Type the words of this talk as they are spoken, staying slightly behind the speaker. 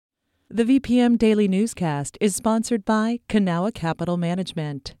The VPM Daily Newscast is sponsored by Kanawha Capital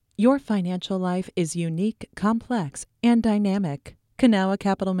Management. Your financial life is unique, complex, and dynamic. Kanawha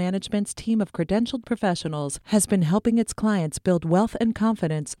Capital Management's team of credentialed professionals has been helping its clients build wealth and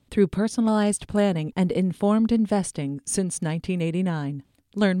confidence through personalized planning and informed investing since 1989.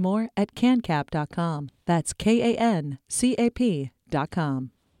 Learn more at cancap.com. That's KANCAP.com.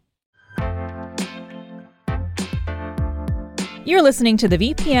 You're listening to the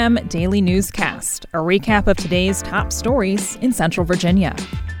VPM Daily Newscast, a recap of today's top stories in Central Virginia.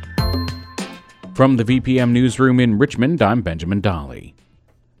 From the VPM Newsroom in Richmond, I'm Benjamin Dolly.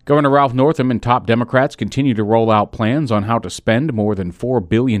 Governor Ralph Northam and top Democrats continue to roll out plans on how to spend more than $4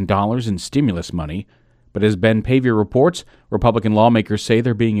 billion in stimulus money. But as Ben Paviour reports, Republican lawmakers say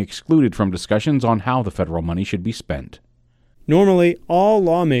they're being excluded from discussions on how the federal money should be spent. Normally, all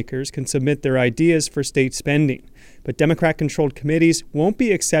lawmakers can submit their ideas for state spending, but Democrat-controlled committees won't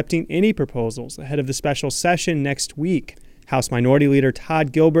be accepting any proposals ahead of the special session next week. House Minority Leader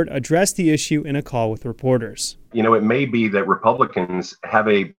Todd Gilbert addressed the issue in a call with reporters. You know, it may be that Republicans have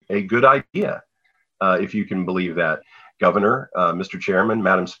a good idea, if you can believe that. Governor, Mr. Chairman,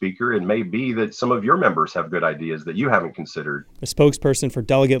 Madam Speaker, it may be that some of your members have good ideas that you haven't considered. A spokesperson for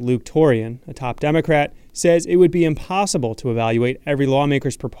Delegate Luke Torian, a top Democrat, says it would be impossible to evaluate every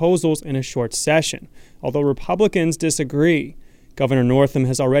lawmaker's proposals in a short session, although Republicans disagree. Governor Northam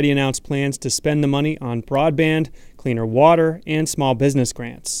has already announced plans to spend the money on broadband, cleaner water, and small business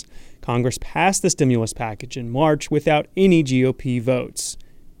grants. Congress passed the stimulus package in March without any GOP votes.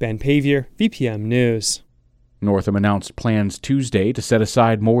 Ben Paviour, VPM News. Northam announced plans Tuesday to set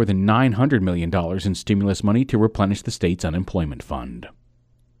aside more than $900 million in stimulus money to replenish the state's unemployment fund.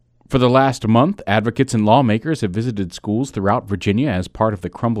 For the last month, advocates and lawmakers have visited schools throughout Virginia as part of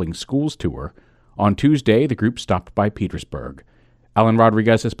the Crumbling Schools Tour. On Tuesday, the group stopped by Petersburg. Alan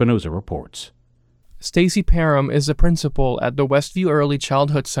Rodriguez Espinoza reports. Stacy Parham is the principal at the Westview Early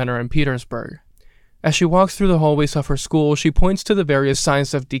Childhood Center in Petersburg. As she walks through the hallways of her school, she points to the various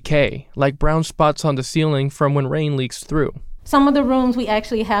signs of decay, like brown spots on the ceiling from when rain leaks through. Some of the rooms we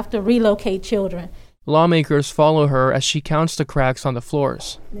actually have to relocate children. Lawmakers follow her as she counts the cracks on the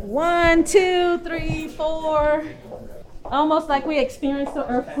floors. 1, 2, 3, 4. Almost like we experienced an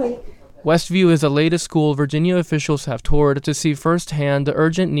earthquake. Westview is the latest school Virginia officials have toured to see firsthand the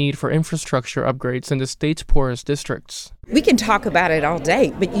urgent need for infrastructure upgrades in the state's poorest districts. We can talk about it all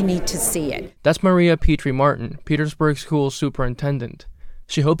day, but you need to see it. That's Maria Petrie Martin, Petersburg School Superintendent.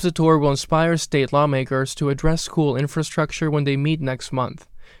 She hopes the tour will inspire state lawmakers to address school infrastructure when they meet next month.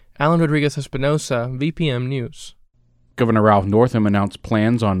 Alan Rodriguez Espinoza, VPM News. Governor Ralph Northam announced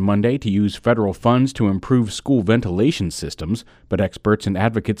plans on Monday to use federal funds to improve school ventilation systems, but experts and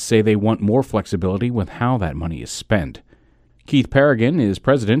advocates say they want more flexibility with how that money is spent. Keith Paragon is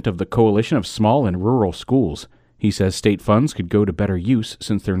president of the Coalition of Small and Rural Schools. He says state funds could go to better use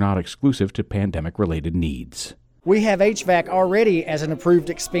since they're not exclusive to pandemic-related needs. We have HVAC already as an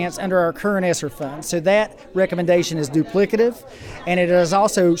approved expense under our current ESSER fund, so that recommendation is duplicative, and it is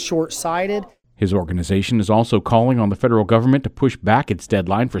also short-sighted. His organization is also calling on the federal government to push back its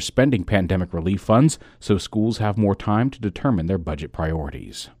deadline for spending pandemic relief funds so schools have more time to determine their budget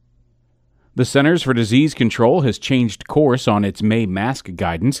priorities. The Centers for Disease Control has changed course on its May mask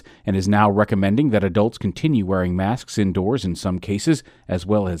guidance and is now recommending that adults continue wearing masks indoors in some cases, as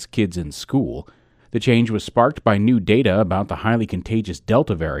well as kids in school. The change was sparked by new data about the highly contagious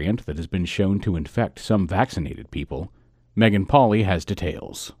Delta variant that has been shown to infect some vaccinated people. Megan Pauley has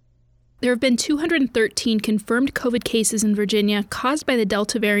details. There have been 213 confirmed COVID cases in Virginia caused by the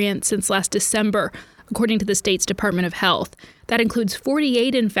Delta variant since last December, according to the state's Department of Health. That includes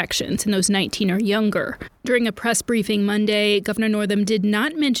 48 infections, and those 19 are younger. During a press briefing Monday, Governor Northam did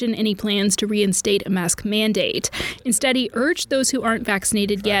not mention any plans to reinstate a mask mandate. Instead, he urged those who aren't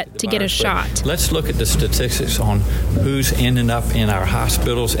vaccinated yet to get a shot. Let's look at the statistics on who's ending up in our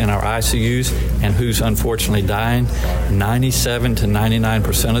hospitals and our ICUs and who's unfortunately dying. 97 to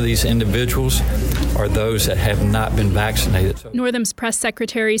 99% of these individuals are those that have not been vaccinated. Northam's press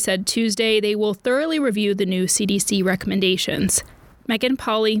secretary said Tuesday they will thoroughly review the new CDC recommendations. Megan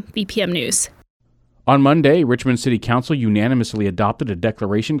Pauley, VPM News. On Monday, Richmond City Council unanimously adopted a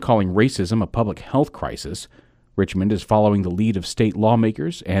declaration calling racism a public health crisis. Richmond is following the lead of state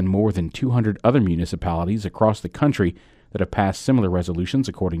lawmakers and more than 200 other municipalities across the country that have passed similar resolutions,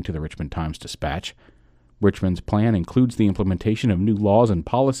 according to the Richmond Times-Dispatch. Richmond's plan includes the implementation of new laws and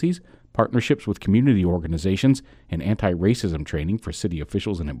policies, partnerships with community organizations, and anti-racism training for city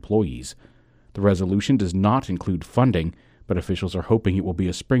officials and employees. The resolution does not include funding, but officials are hoping it will be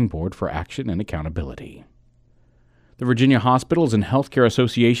a springboard for action and accountability. The Virginia Hospitals and Healthcare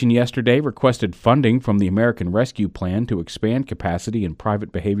Association yesterday requested funding from the American Rescue Plan to expand capacity in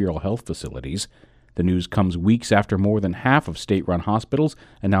private behavioral health facilities. The news comes weeks after more than half of state-run hospitals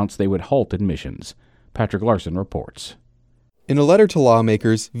announced they would halt admissions. Patrick Larson reports. In a letter to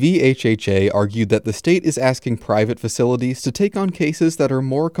lawmakers, VHHA argued that the state is asking private facilities to take on cases that are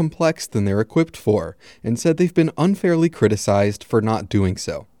more complex than they're equipped for, and said they've been unfairly criticized for not doing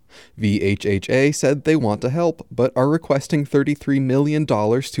so. VHHA said they want to help, but are requesting $33 million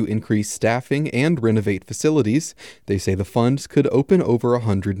to increase staffing and renovate facilities. They say the funds could open over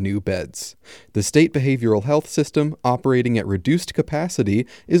 100 new beds. The state behavioral health system, operating at reduced capacity,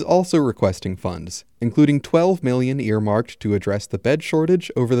 is also requesting funds, including $12 million earmarked to address the bed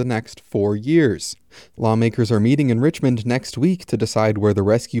shortage over the next 4 years. Lawmakers are meeting in Richmond next week to decide where the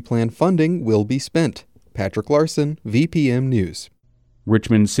rescue plan funding will be spent. Patrick Larson, VPM News.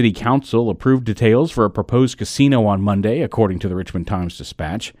 Richmond City Council approved details for a proposed casino on Monday, according to the Richmond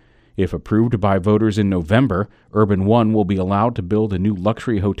Times-Dispatch. If approved by voters in November, Urban One will be allowed to build a new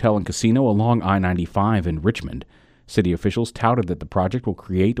luxury hotel and casino along I-95 in Richmond. City officials touted that the project will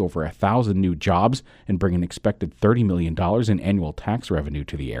create over 1,000 new jobs and bring an expected $30 million in annual tax revenue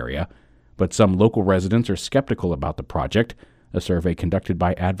to the area. But some local residents are skeptical about the project. A survey conducted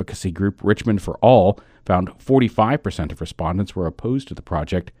by advocacy group Richmond for All found 45% of respondents were opposed to the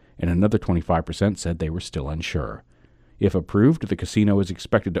project, and another 25% said they were still unsure. If approved, the casino is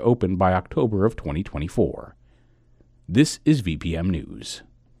expected to open by October of 2024. This is VPM News.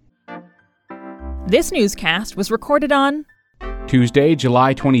 This newscast was recorded on Tuesday,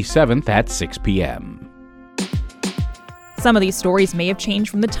 July 27th at 6 p.m. Some of these stories may have changed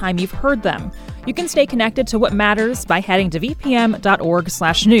from the time you've heard them. You can stay connected to what matters by heading to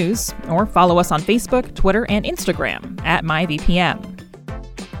vpm.org/news or follow us on Facebook, Twitter, and Instagram @myvpm.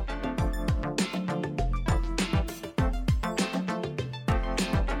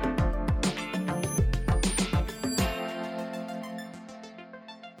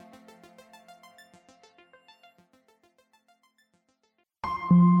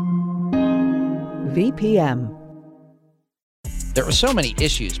 VPM. There are so many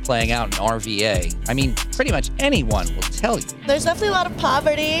issues playing out in RVA. I mean, pretty much anyone will tell you. There's definitely a lot of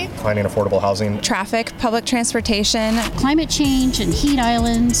poverty. Finding affordable housing. Traffic, public transportation. Climate change and heat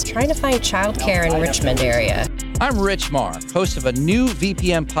islands. Trying to find childcare in Richmond area. I'm Rich Marr, host of a new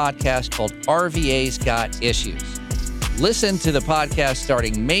VPM podcast called RVA's Got Issues. Listen to the podcast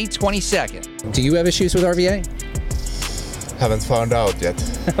starting May 22nd. Do you have issues with RVA? Haven't found out yet.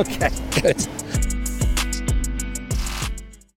 Okay, good.